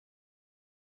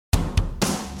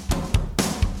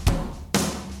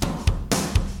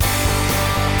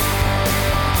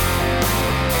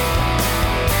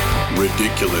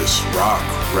Ridiculous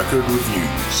Rock Record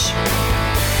Reviews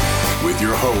with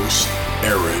your host,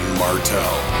 Aaron Martell.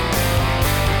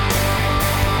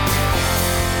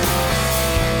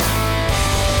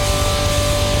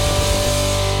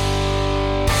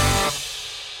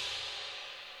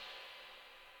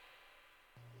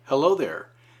 Hello there,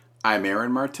 I'm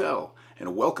Aaron Martell,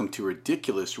 and welcome to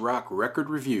Ridiculous Rock Record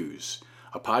Reviews,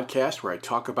 a podcast where I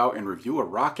talk about and review a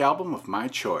rock album of my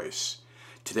choice.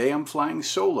 Today I'm flying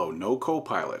solo, no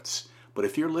co-pilots, but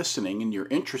if you're listening and you're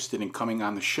interested in coming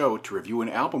on the show to review an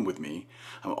album with me,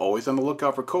 I'm always on the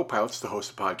lookout for co-pilots to host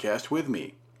a podcast with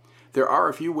me. There are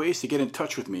a few ways to get in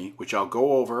touch with me, which I'll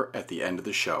go over at the end of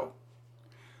the show.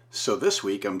 So this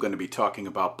week I'm going to be talking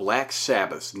about Black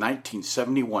Sabbath's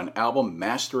 1971 album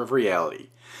Master of Reality.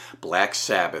 Black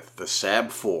Sabbath, the Sab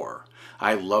 4.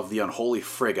 I love the unholy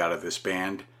frig out of this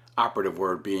band, operative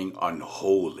word being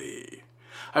unholy.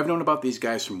 I've known about these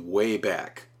guys from way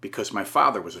back, because my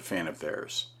father was a fan of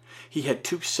theirs. He had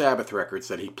 2 Sabbath records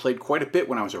that he played quite a bit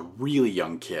when I was a really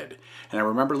young kid, and I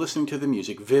remember listening to the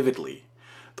music vividly.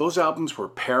 Those albums were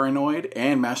Paranoid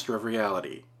and Master of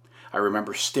Reality. I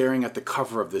remember staring at the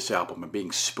cover of this album and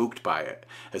being spooked by it,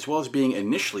 as well as being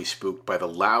initially spooked by the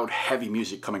loud, heavy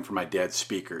music coming from my dad's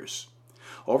speakers.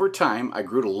 Over time, I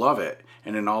grew to love it,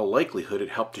 and in all likelihood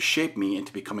it helped to shape me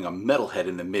into becoming a metalhead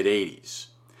in the mid-'80s.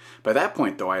 By that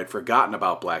point, though, I had forgotten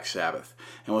about Black Sabbath,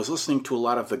 and was listening to a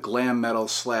lot of the glam metal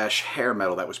 / hair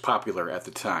metal that was popular at the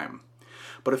time.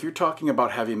 But if you're talking about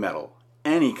heavy metal,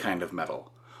 any kind of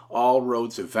metal, all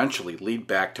roads eventually lead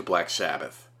back to Black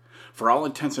Sabbath. For all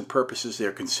intents and purposes, they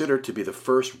are considered to be the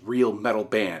first real metal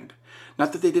band.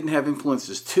 Not that they didn't have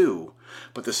influences too,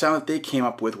 but the sound that they came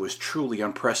up with was truly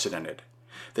unprecedented.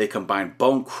 They combined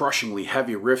bone-crushingly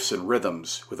heavy riffs and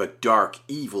rhythms with a dark,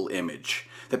 evil image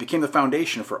that became the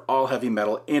foundation for all heavy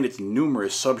metal and its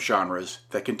numerous subgenres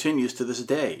that continues to this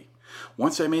day.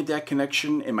 Once I made that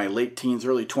connection in my late teens,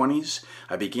 early 20s,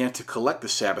 I began to collect the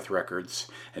Sabbath records,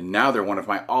 and now they're one of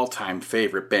my all-time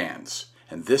favorite bands.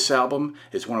 And this album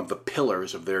is one of the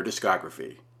pillars of their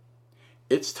discography.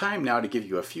 It's time now to give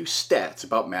you a few stats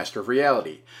about Master of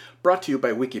Reality, brought to you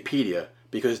by Wikipedia,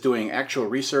 because doing actual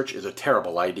research is a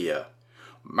terrible idea.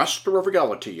 Master of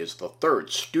Reality is the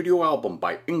 3rd studio album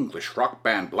by English rock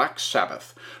band Black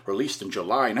Sabbath, released in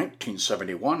July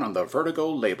 1971 on the Vertigo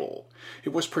label.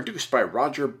 It was produced by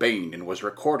Roger Bain and was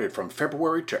recorded from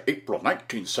February to April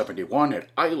 1971 at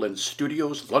Island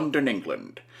Studios, London,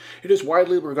 England. It is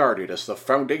widely regarded as the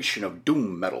foundation of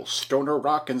doom metal, stoner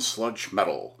rock, and sludge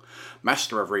metal.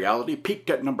 Master of Reality peaked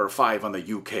at number 5 on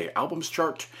the UK Albums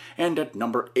Chart and at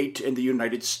number 8 in the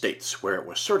United States, where it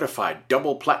was certified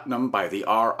double platinum by the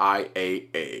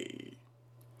RIAA.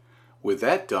 With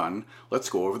that done, let's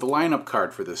go over the lineup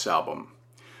card for this album.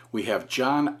 We have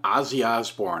John Ozzy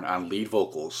Osbourne on lead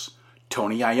vocals,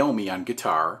 Tony Iommi on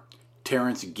guitar,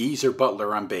 Terrence Geezer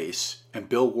Butler on bass, and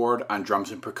Bill Ward on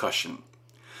drums and percussion.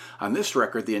 On this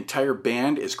record, the entire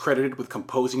band is credited with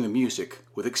composing the music,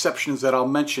 with exceptions that I'll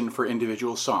mention for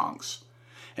individual songs.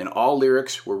 And all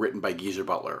lyrics were written by Geezer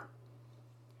Butler.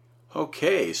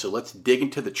 Okay, so let's dig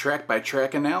into the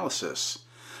track-by-track analysis.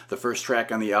 The first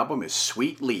track on the album is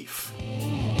Sweet Leaf.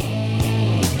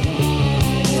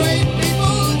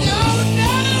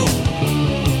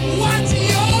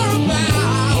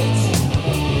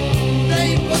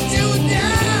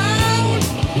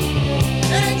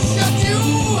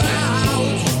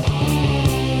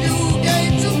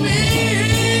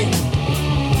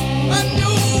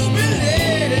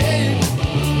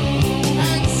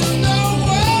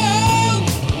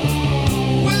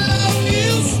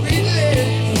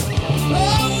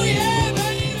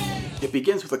 It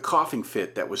begins with a coughing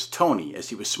fit that was Tony as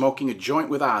he was smoking a joint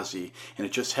with Ozzy, and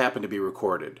it just happened to be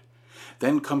recorded.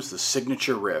 Then comes the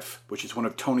signature riff, which is one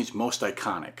of Tony's most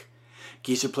iconic.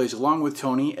 Geezer plays along with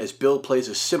Tony as Bill plays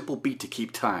a simple beat to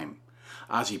keep time.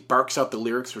 Ozzy barks out the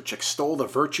lyrics which extol the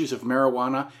virtues of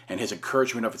marijuana and his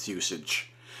encouragement of its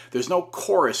usage. There's no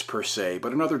chorus per se,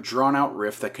 but another drawn-out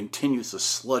riff that continues the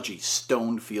sludgy,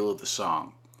 stoned feel of the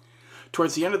song.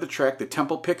 Towards the end of the track, the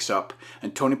tempo picks up,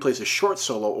 and Tony plays a short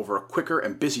solo over a quicker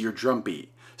and busier drum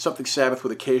beat, something Sabbath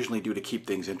would occasionally do to keep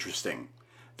things interesting.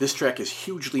 This track is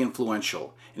hugely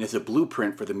influential, and is a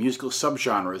blueprint for the musical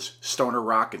subgenres stoner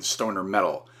rock and stoner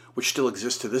metal, which still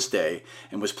exist to this day,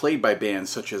 and was played by bands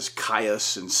such as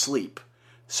Kyuss and Sleep.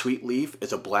 Sweet Leaf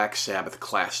is a Black Sabbath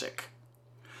classic.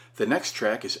 The next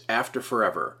track is After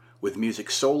Forever, with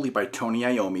music solely by Tony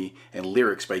Iommi and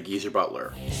lyrics by Geezer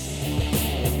Butler.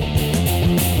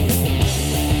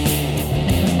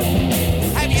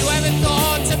 Have you ever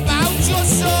thought about your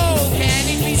soul? Can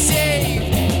it be saved?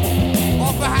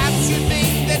 Or perhaps you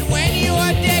think that when you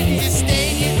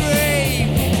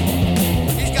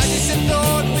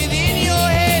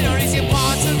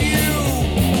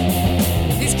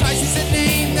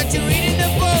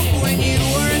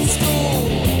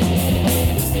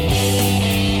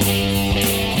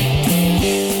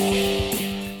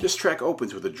track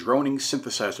opens with a droning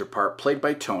synthesizer part played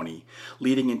by Tony,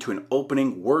 leading into an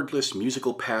opening, wordless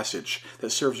musical passage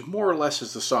that serves more or less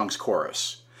as the song's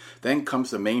chorus. Then comes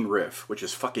the main riff, which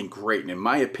is fucking great and in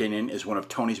my opinion is one of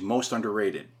Tony's most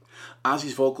underrated.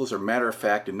 Ozzy's vocals are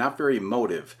matter-of-fact and not very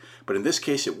emotive, but in this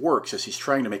case it works as he's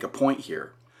trying to make a point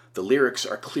here. The lyrics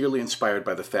are clearly inspired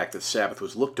by the fact that Sabbath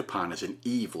was looked upon as an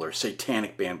evil or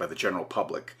satanic band by the general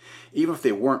public, even if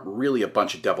they weren't really a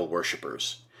bunch of devil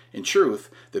worshippers. In truth,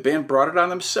 the band brought it on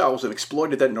themselves and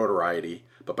exploited that notoriety,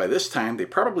 but by this time they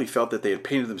probably felt that they had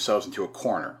painted themselves into a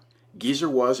corner. Geezer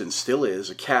was and still is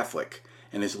a Catholic,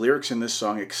 and his lyrics in this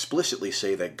song explicitly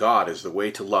say that God is the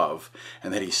way to love,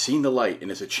 and that he's seen the light and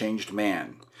is a changed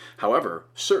man. However,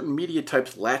 certain media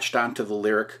types latched onto the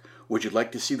lyric, "Would you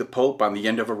like to see the Pope on the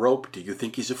end of a rope? Do you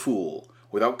think he's a fool?"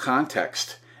 without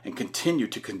context, and continue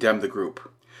to condemn the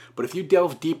group. But if you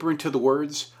delve deeper into the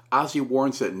words, Ozzy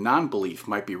warns that non-belief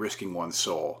might be risking one's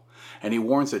soul, and he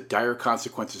warns that dire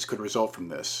consequences could result from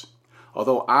this.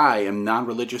 Although I am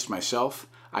non-religious myself,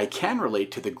 I can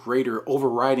relate to the greater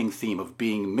overriding theme of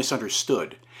being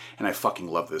misunderstood, and I fucking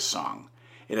love this song.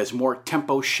 It has more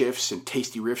tempo shifts and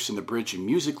tasty riffs in the bridge, and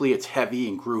musically it's heavy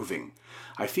and grooving.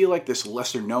 I feel like this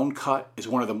lesser-known cut is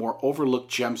one of the more overlooked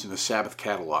gems in the Sabbath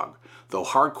catalog, though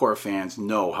hardcore fans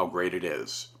know how great it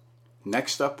is.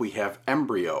 Next up we have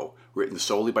Embryo, written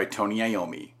solely by Tony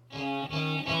Iommi.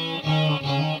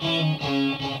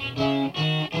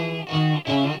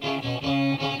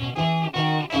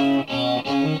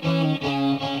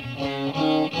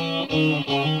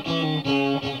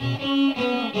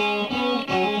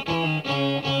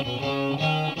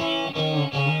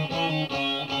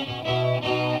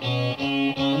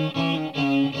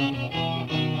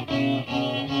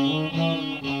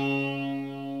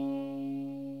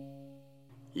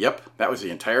 Yep, that was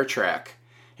the entire track.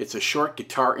 It's a short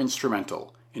guitar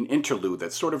instrumental, an interlude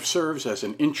that sort of serves as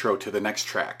an intro to the next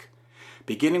track.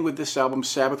 Beginning with this album,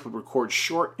 Sabbath would record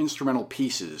short instrumental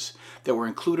pieces that were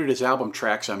included as album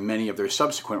tracks on many of their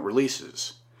subsequent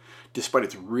releases. Despite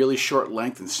its really short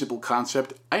length and simple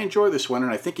concept, I enjoy this one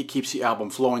and I think it keeps the album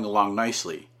flowing along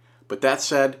nicely. But that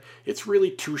said, it's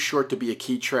really too short to be a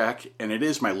key track, and it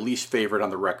is my least favorite on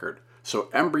the record. So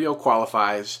Embryo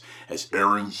qualifies as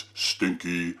Aaron's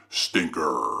Stinky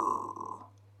Stinker.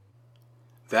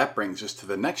 That brings us to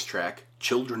the next track,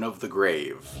 Children of the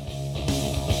Grave.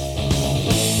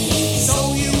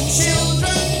 So you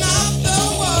children of the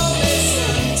world,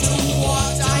 listen to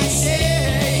what I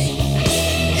say.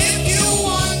 If you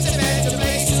want a better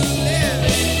place to live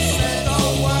in, spread the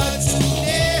word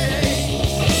today.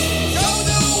 Show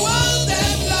the world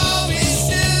that love is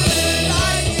still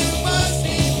alive, you must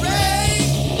be brave.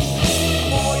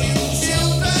 For you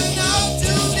children of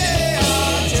today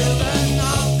are children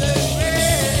of the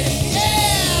grave.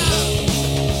 Yeah!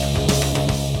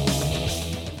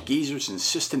 Geezer's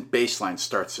insistent bass line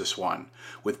starts this one,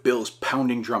 with Bill's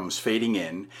pounding drums fading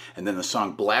in, and then the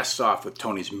song blasts off with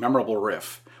Tony's memorable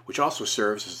riff, which also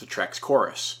serves as the track's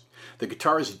chorus. The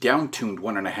guitar is down-tuned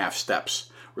 1.5 steps,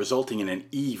 resulting in an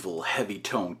evil, heavy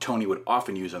tone Tony would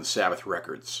often use on Sabbath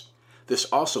records. This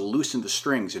also loosened the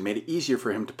strings and made it easier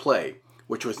for him to play,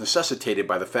 which was necessitated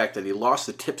by the fact that he lost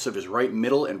the tips of his right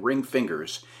middle and ring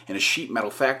fingers in a sheet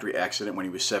metal factory accident when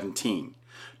he was 17.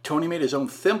 Tony made his own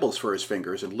thimbles for his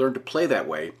fingers and learned to play that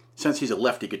way, since he's a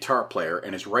lefty guitar player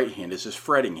and his right hand is his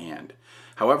fretting hand.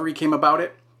 However he came about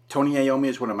it, Tony Iommi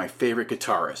is one of my favorite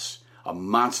guitarists, a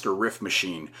monster riff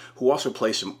machine who also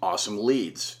plays some awesome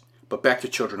leads. But back to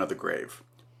Children of the Grave.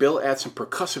 Bill adds some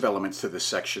percussive elements to this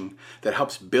section that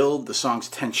helps build the song's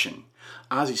tension.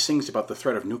 Ozzy sings about the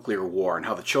threat of nuclear war and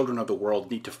how the children of the world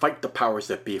need to fight the powers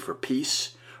that be for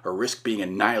peace or risk being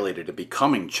annihilated and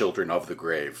becoming children of the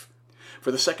grave. For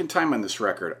the second time on this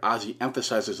record, Ozzy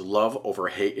emphasizes love over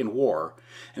hate and war,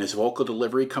 and his vocal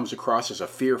delivery comes across as a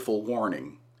fearful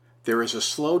warning. There is a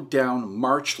slowed-down,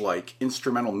 march-like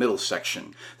instrumental middle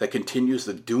section that continues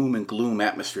the doom and gloom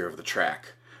atmosphere of the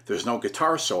track. There's no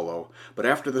guitar solo, but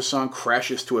after the song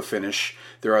crashes to a finish,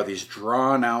 there are these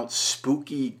drawn-out,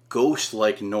 spooky,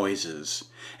 ghost-like noises,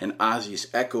 and Ozzy's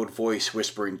echoed voice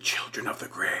whispering, "Children of the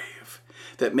Grave,"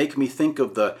 that make me think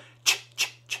of the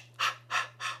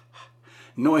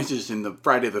noises in the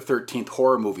Friday the 13th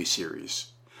horror movie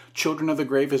series. Children of the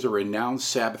Grave is a renowned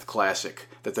Sabbath classic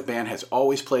that the band has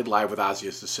always played live with Ozzy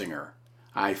as the singer.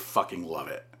 I fucking love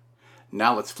it.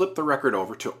 Now let's flip the record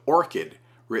over to Orchid,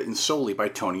 written solely by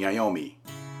Tony Iommi.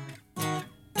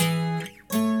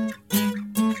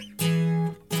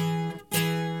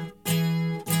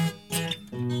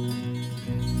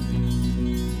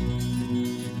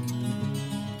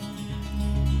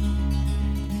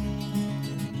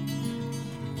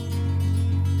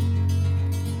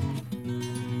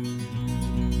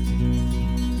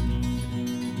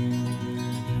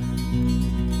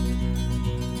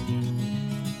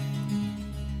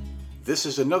 This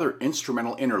is another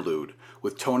instrumental interlude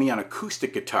with Tony on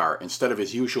acoustic guitar instead of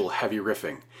his usual heavy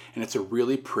riffing, and it's a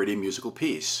really pretty musical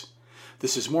piece.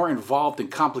 This is more involved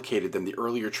and complicated than the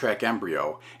earlier track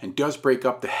Embryo, and does break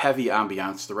up the heavy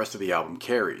ambiance the rest of the album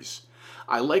carries.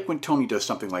 I like when Tony does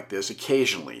something like this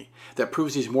occasionally, that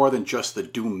proves he's more than just the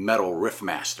doom metal riff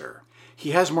master.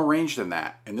 He has more range than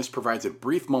that, and this provides a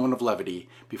brief moment of levity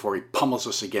before he pummels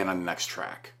us again on the next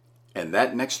track. And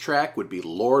that next track would be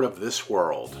Lord of This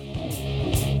World.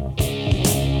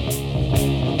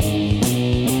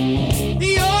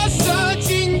 You're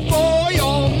searching for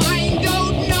your mind,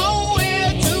 don't know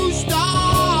where to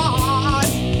start.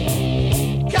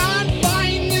 Can't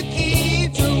find the key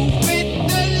to fit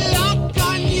the lock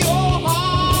on your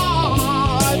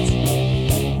heart.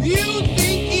 You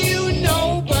think you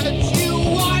know, but you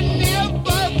are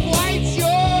never quite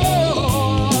sure.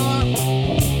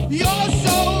 Your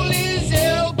soul is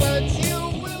ill, but you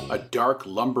will. A dark,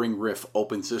 lumbering riff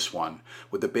opens this one,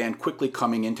 with the band quickly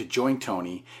coming in to join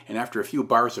Tony, and after a few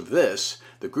bars of this,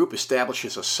 the group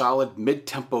establishes a solid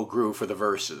mid-tempo groove for the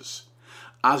verses.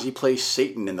 Ozzy plays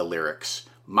Satan in the lyrics,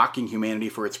 mocking humanity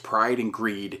for its pride and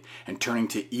greed, and turning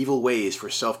to evil ways for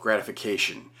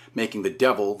self-gratification, making the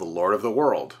devil the lord of the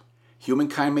world.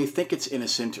 Humankind may think it's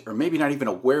innocent, or maybe not even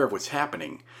aware of what's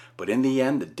happening, but in the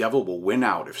end, the devil will win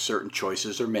out if certain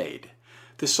choices are made.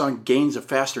 This song gains a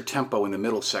faster tempo in the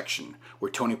middle section, where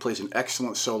Tony plays an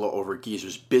excellent solo over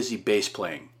Geezer's busy bass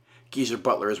playing. Geezer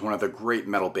Butler is one of the great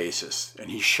metal bassists, and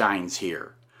he shines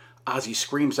here. Ozzy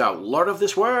screams out, "Lord of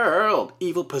this world,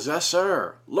 evil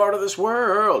possessor! Lord of this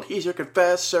world, he's your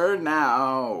confessor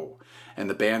now!" And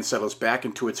the band settles back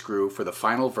into its groove for the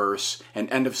final verse and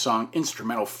end of song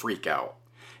instrumental freakout.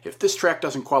 If this track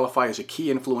doesn't qualify as a key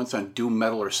influence on doom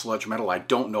metal or sludge metal, I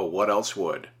don't know what else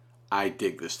would. I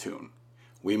dig this tune.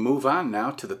 We move on now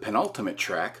to the penultimate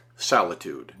track,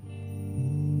 Solitude. My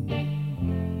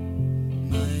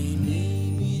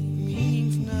name, it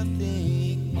means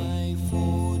nothing. My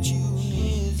fortune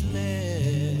is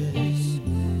less.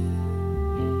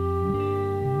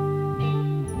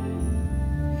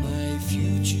 My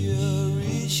future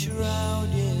is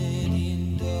shrouded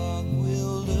in dark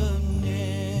wilderness.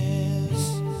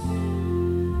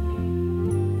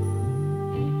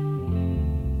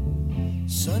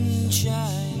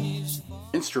 Sunshine is far.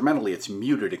 Instrumentally, it's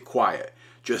muted and quiet,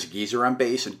 just Geezer on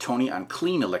bass and Tony on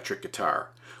clean electric guitar,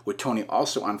 with Tony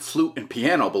also on flute and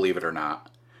piano, believe it or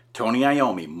not. Tony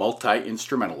Iommi,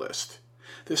 multi-instrumentalist.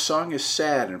 This song is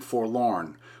sad and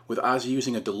forlorn, with Ozzy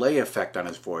using a delay effect on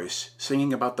his voice,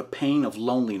 singing about the pain of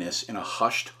loneliness in a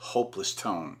hushed, hopeless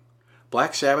tone.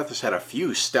 Black Sabbath has had a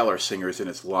few stellar singers in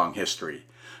its long history.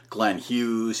 Glenn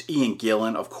Hughes, Ian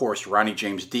Gillan, of course Ronnie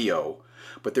James Dio,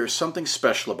 but there's something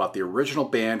special about the original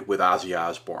band with Ozzy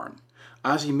Osbourne.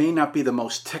 Ozzy may not be the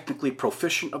most technically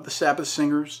proficient of the Sabbath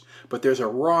singers, but there's a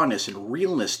rawness and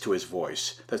realness to his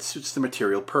voice that suits the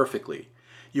material perfectly.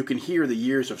 You can hear the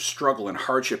years of struggle and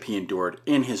hardship he endured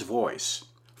in his voice.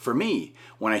 For me,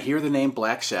 when I hear the name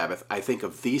Black Sabbath, I think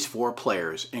of these four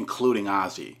players, including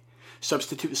Ozzy.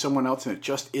 Substitute someone else and it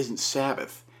just isn't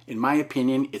Sabbath. In my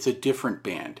opinion, it's a different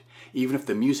band, even if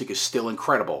the music is still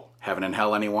incredible. Heaven and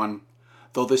Hell, anyone?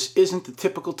 Though this isn't the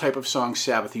typical type of song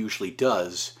Sabbath usually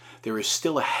does, there is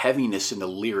still a heaviness in the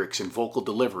lyrics and vocal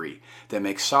delivery that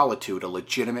makes Solitude a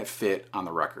legitimate fit on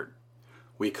the record.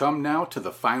 We come now to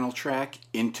the final track,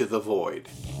 Into the Void.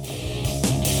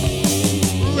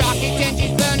 Rocket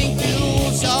engines burning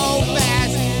fuel so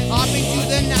fast, up into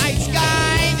the night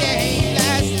sky they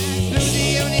blast. Through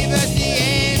the universe the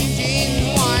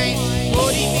engines whine,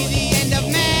 would it be the end of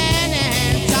man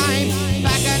and time?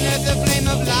 Back on earth the flame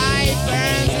of light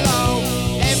burns low,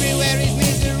 everywhere is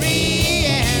misery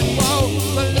and woe.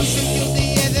 Pollution fills the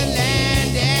air, the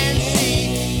land and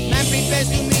sea, man prepares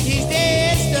to meet his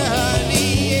destiny.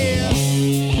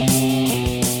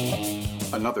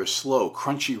 Another slow,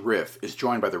 crunchy riff is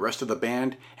joined by the rest of the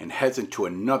band and heads into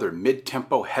another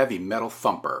mid-tempo heavy metal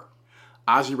thumper.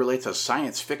 Ozzy relates a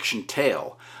science fiction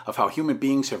tale of how human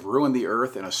beings have ruined the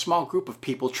earth and a small group of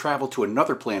people travel to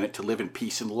another planet to live in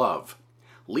peace and love.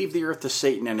 Leave the earth to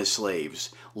Satan and his slaves.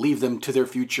 Leave them to their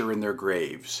future in their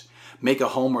graves. Make a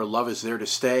home where love is there to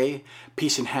stay.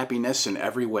 Peace and happiness in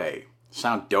every way.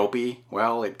 Sound dopey?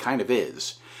 Well, it kind of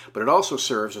is. But it also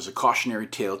serves as a cautionary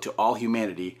tale to all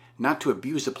humanity not to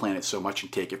abuse the planet so much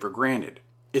and take it for granted.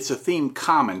 It's a theme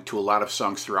common to a lot of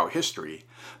songs throughout history,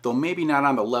 though maybe not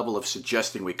on the level of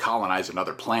suggesting we colonize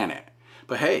another planet.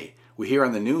 But hey, we hear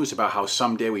on the news about how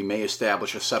someday we may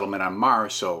establish a settlement on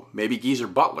Mars, so maybe Geezer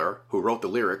Butler, who wrote the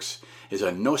lyrics, is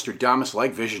a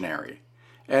Nostradamus-like visionary.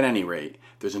 At any rate,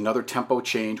 there's another tempo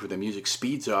change where the music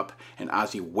speeds up and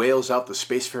Ozzy wails out the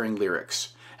spacefaring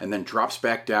lyrics, and then drops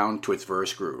back down to its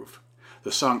verse groove.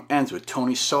 The song ends with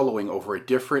Tony soloing over a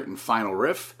different and final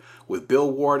riff, with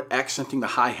Bill Ward accenting the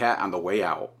hi-hat on the way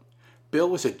out. Bill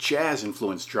was a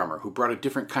jazz-influenced drummer who brought a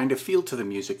different kind of feel to the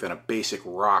music than a basic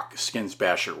rock skins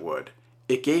basher would.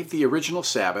 It gave the original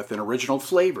Sabbath an original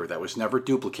flavor that was never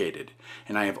duplicated,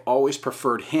 and I have always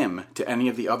preferred him to any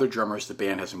of the other drummers the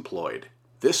band has employed.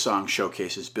 This song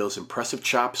showcases Bill's impressive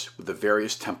chops with the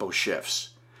various tempo shifts.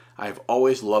 I have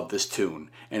always loved this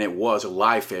tune, and it was a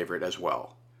live favorite as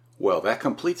well. Well, that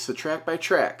completes the track by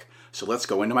track, so let's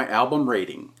go into my album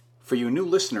rating. For you new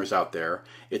listeners out there,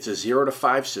 it's a 0 to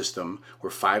 5 system,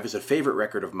 where 5 is a favorite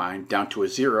record of mine, down to a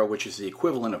 0, which is the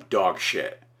equivalent of dog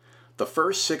shit. The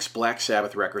first 6 Black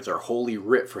Sabbath records are holy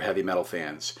writ for heavy metal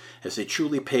fans, as they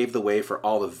truly paved the way for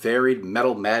all the varied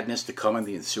metal madness to come in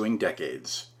the ensuing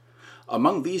decades.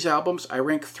 Among these albums, I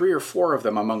rank 3 or 4 of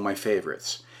them among my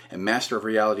favorites, and Master of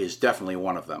Reality is definitely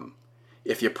one of them.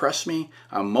 If you press me,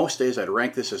 on most days I'd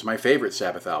rank this as my favorite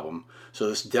Sabbath album, so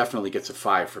this definitely gets a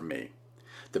 5 from me.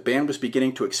 The band was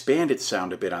beginning to expand its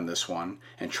sound a bit on this one,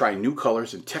 and try new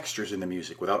colors and textures in the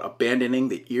music without abandoning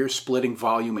the ear-splitting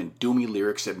volume and doomy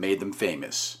lyrics that made them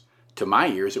famous. To my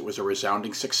ears, it was a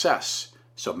resounding success,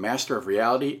 so Master of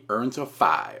Reality earns a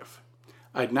 5.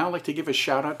 I'd now like to give a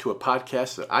shout out to a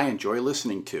podcast that I enjoy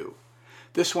listening to.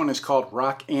 This one is called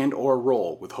Rock and or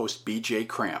Roll with host BJ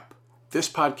Cramp. This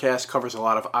podcast covers a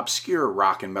lot of obscure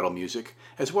rock and metal music,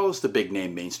 as well as the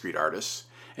big-name Main Street artists,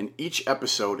 and each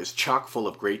episode is chock full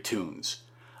of great tunes.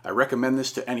 I recommend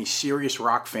this to any serious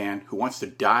rock fan who wants to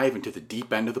dive into the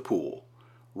deep end of the pool.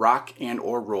 Rock and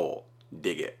or Roll.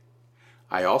 Dig it.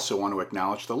 I also want to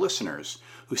acknowledge the listeners,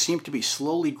 who seem to be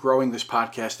slowly growing this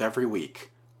podcast every week.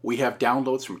 We have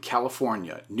downloads from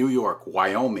California, New York,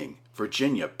 Wyoming,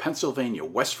 Virginia, Pennsylvania,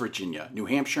 West Virginia, New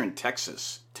Hampshire, and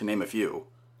Texas, to name a few.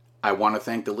 I want to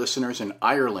thank the listeners in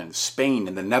Ireland, Spain,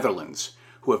 and the Netherlands,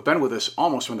 who have been with us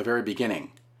almost from the very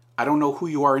beginning. I don't know who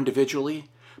you are individually,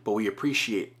 but we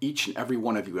appreciate each and every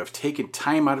one of you who have taken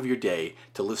time out of your day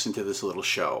to listen to this little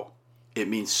show. It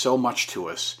means so much to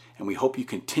us, and we hope you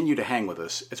continue to hang with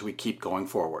us as we keep going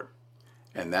forward.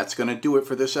 And that's going to do it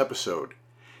for this episode.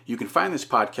 You can find this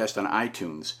podcast on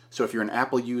iTunes, so if you're an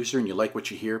Apple user and you like what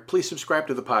you hear, please subscribe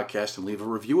to the podcast and leave a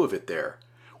review of it there.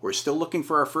 We're still looking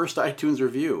for our first iTunes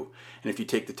review, and if you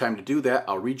take the time to do that,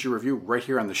 I'll read your review right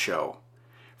here on the show.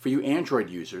 For you Android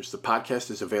users, the podcast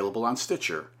is available on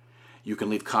Stitcher. You can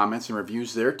leave comments and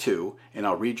reviews there too, and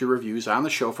I'll read your reviews on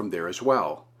the show from there as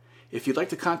well. If you'd like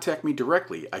to contact me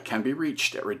directly, I can be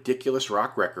reached at Ridiculous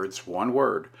Rock Records, one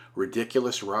word,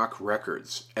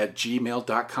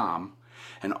 ridiculousrockrecords@gmail.com,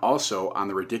 and also on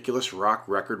the Ridiculous Rock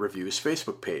Record Reviews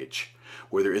Facebook page,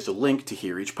 where there is a link to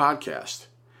hear each podcast.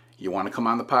 You want to come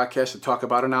on the podcast and talk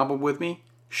about an album with me?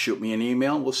 Shoot me an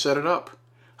email and we'll set it up.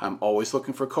 I'm always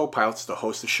looking for co-pilots to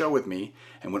host the show with me,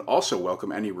 and would also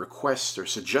welcome any requests or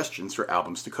suggestions for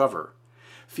albums to cover.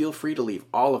 Feel free to leave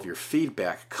all of your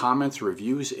feedback, comments,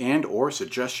 reviews, and or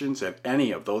suggestions at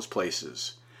any of those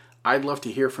places. I'd love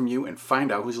to hear from you and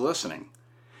find out who's listening.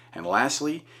 And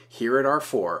lastly, here at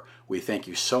R4, we thank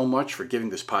you so much for giving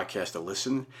this podcast a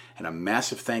listen, and a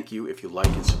massive thank you if you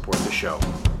like and support the show.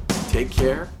 Take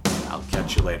care, and I'll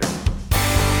catch you later.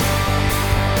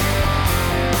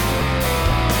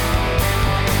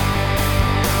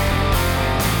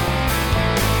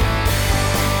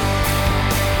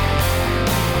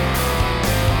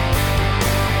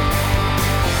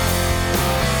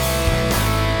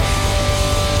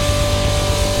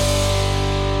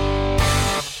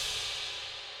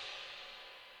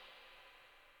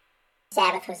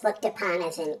 Sabbath was looked upon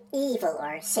as an evil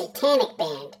or satanic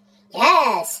band.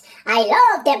 Yes, I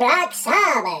love the Black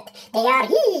Sabbath. They are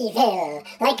evil,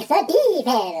 like the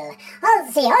devil.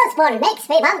 Ozzy Osbourne makes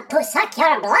me want to suck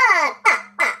your blood.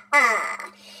 Ah, ah,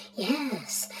 ah.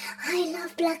 Yes, I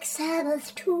love Black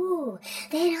Sabbath too.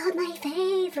 They are my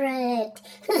favorite.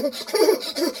 Black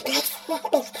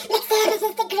Sabbath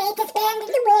is the greatest band in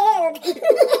the world.